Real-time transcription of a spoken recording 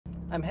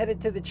I'm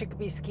headed to the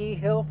Chicopee Ski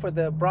Hill for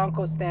the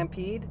Bronco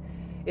Stampede.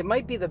 It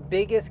might be the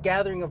biggest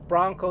gathering of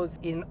Broncos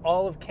in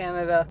all of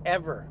Canada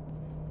ever.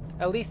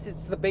 At least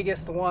it's the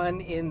biggest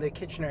one in the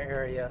Kitchener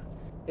area.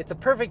 It's a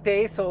perfect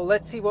day, so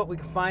let's see what we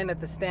can find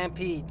at the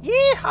Stampede.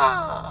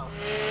 Yeehaw!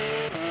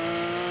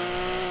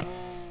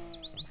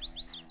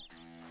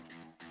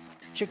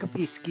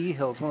 Chicopee Ski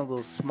Hill is one of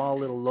those small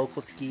little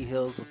local ski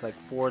hills with like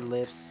 4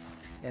 lifts.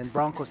 And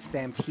Bronco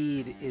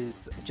Stampede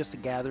is just a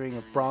gathering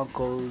of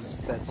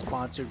Broncos that's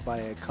sponsored by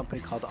a company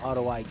called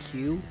Auto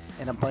IQ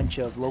and a bunch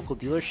of local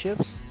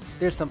dealerships.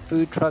 There's some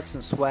food trucks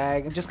and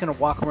swag. I'm just going to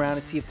walk around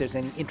and see if there's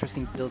any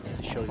interesting builds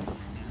to show you.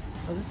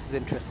 Oh, this is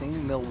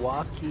interesting.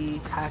 Milwaukee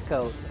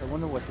Packout. I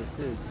wonder what this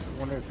is. I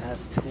wonder if it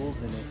has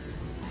tools in it.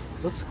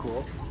 Looks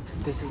cool.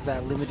 This is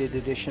that limited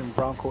edition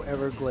Bronco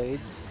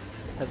Everglades.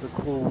 Has the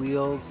cool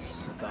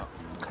wheels, the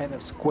kind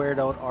of squared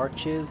out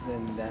arches,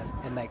 and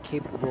that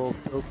capable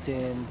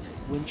built-in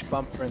winch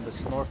bumper and the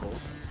snorkel.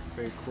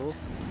 Very cool.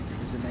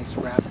 There's a nice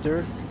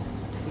Raptor.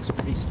 Looks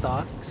pretty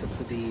stock except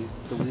for the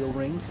wheel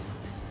rings.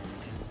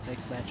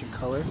 Nice matching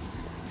color.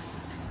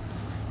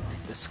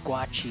 The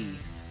Squatchy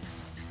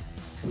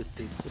with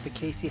the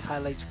KC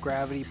Highlights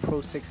Gravity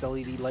Pro 6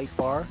 LED light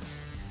bar.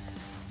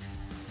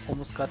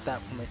 Almost got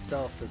that for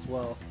myself as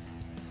well.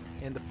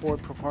 And the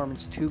Ford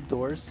Performance tube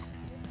doors.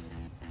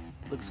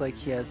 Looks like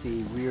he has a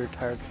rear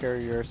tire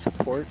carrier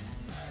support.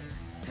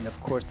 And of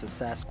course the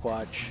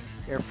Sasquatch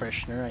air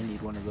freshener. I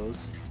need one of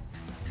those.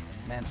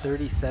 Man,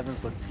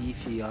 37s look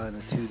beefy on a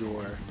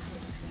 2-door.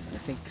 I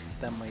think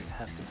that might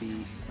have to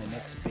be my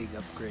next big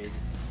upgrade.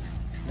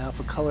 Now if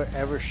a color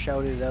ever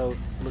shouted out,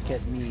 look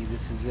at me,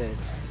 this is it.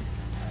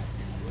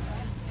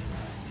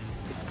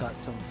 It's got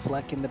some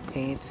fleck in the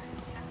paint.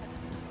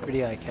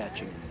 Pretty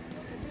eye-catching.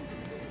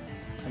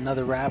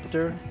 Another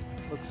Raptor.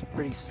 Looks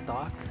pretty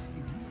stock.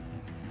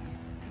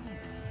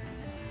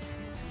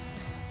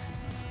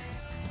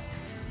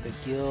 The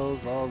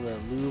gills, all the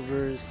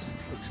louvers,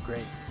 looks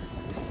great.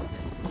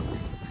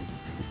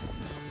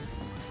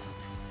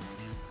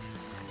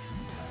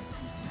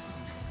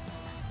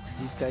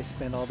 These guys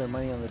spend all their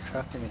money on the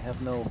truck and they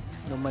have no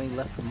money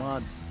left for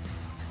mods.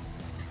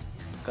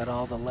 Got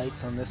all the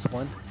lights on this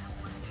one.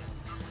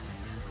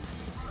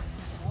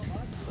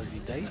 Fuzzy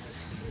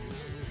dice.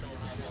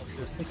 I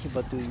was thinking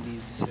about doing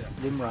these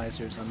limb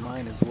risers on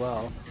mine as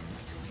well.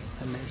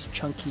 A nice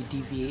chunky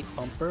DV8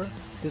 bumper.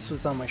 This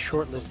was on my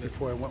short list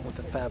before I went with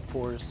the Fab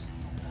Fours.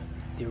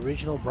 The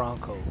original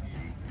Bronco.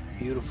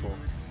 Beautiful.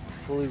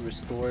 Fully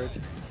restored.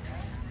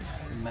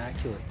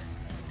 Immaculate.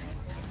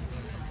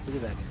 Look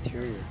at that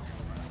interior.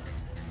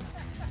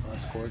 Oh,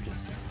 that's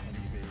gorgeous.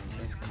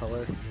 Nice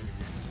color.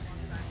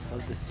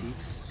 Love the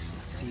seats.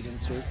 Seat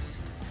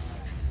inserts.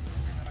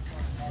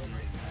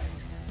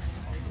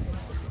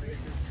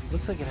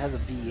 Looks like it has a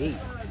V8.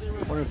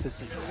 I wonder if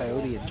this is a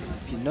Coyote engine.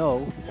 If you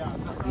know,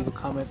 leave a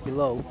comment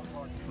below.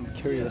 I'm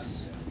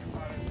curious.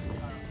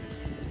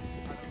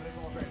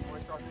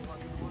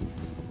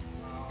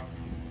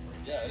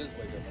 Yeah, it is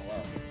way different.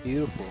 Wow.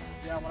 Beautiful.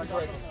 Yeah, when I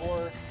got it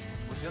before,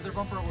 with the other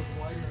bumper, it was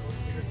wider. It was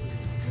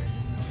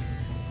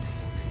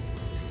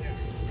bigger.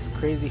 It's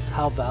crazy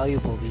how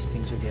valuable these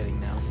things are getting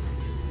now.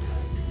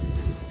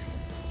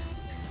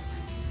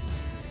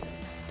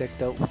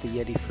 Decked out with the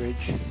Yeti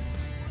fridge.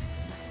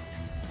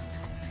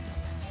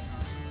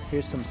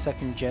 Here's some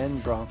 2nd gen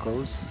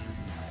Broncos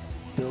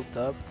built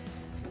up.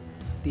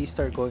 These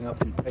start going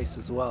up in price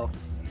as well.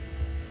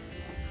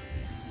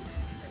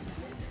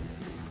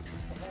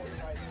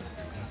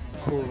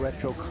 Cool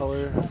retro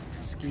color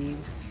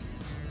scheme.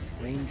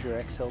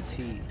 Ranger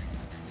XLT.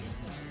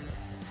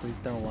 He's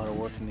done a lot of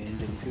work in the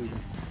engine too.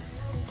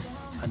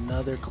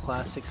 Another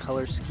classic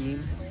color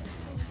scheme.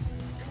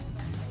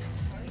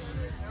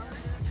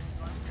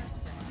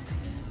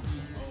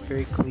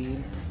 Very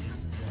clean.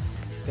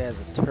 Guy has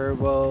a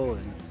turbo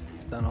and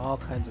he's done all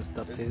kinds of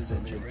stuff to his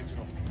engine.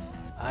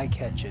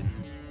 Eye-catching.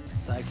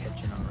 It's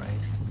eye-catching, alright.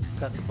 It's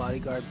got the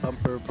Bodyguard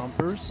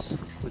bumpers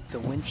with the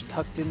winch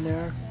tucked in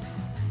there.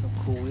 Some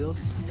cool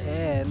wheels.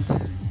 And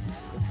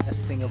the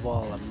best thing of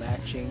all, a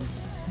matching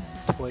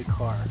toy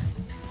car.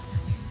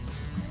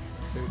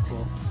 Very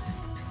cool.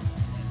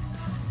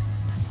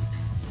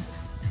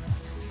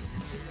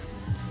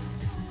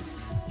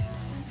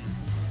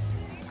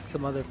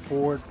 Some other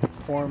Ford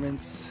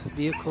Performance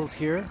vehicles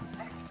here.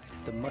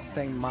 The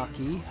Mustang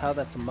Mach-E. How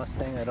that's a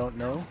Mustang, I don't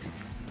know.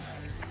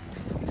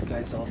 This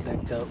guy's all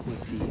decked out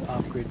with the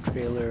off-grid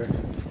trailer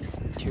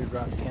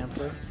teardrop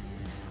camper.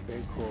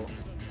 Very cool.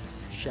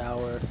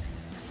 Shower,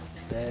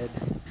 bed,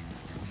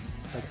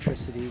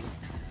 electricity.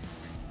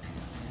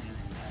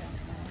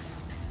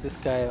 This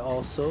guy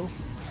also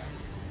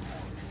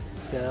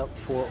set up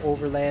for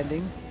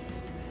overlanding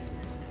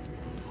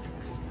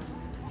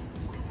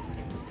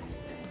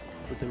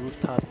with the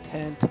rooftop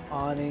tent,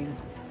 awning,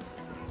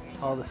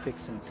 all the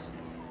fixings.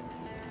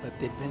 Let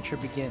the adventure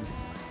begin.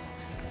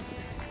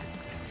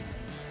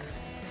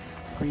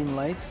 Green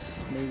lights,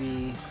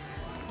 maybe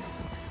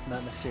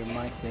not necessarily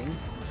my thing.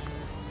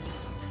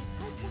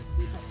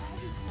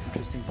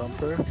 Interesting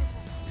bumper.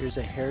 Here's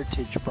a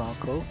Heritage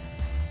Bronco.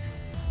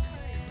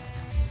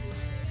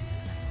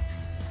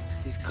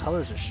 These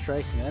colors are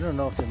striking. I don't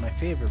know if they're my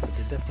favorite, but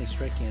they're definitely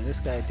striking. And this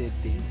guy did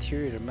the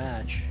interior to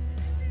match.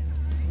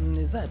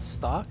 Is that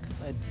stock?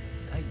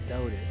 I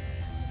doubt it.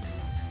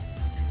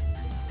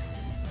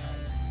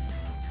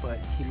 But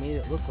he made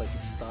it look like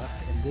it's stock,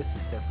 and this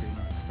is definitely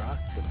not stock.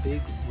 The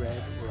big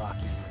red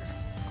rocking there.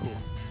 Cool.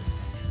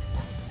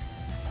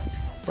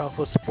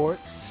 Bronco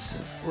Sports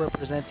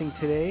representing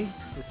today.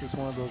 This is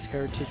one of those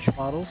heritage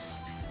models.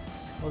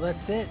 Well,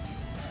 that's it.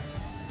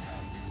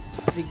 It's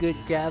a pretty good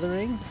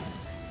gathering.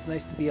 It's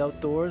nice to be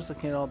outdoors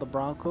looking at all the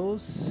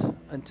Broncos.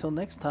 Until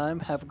next time,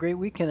 have a great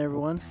weekend,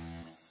 everyone.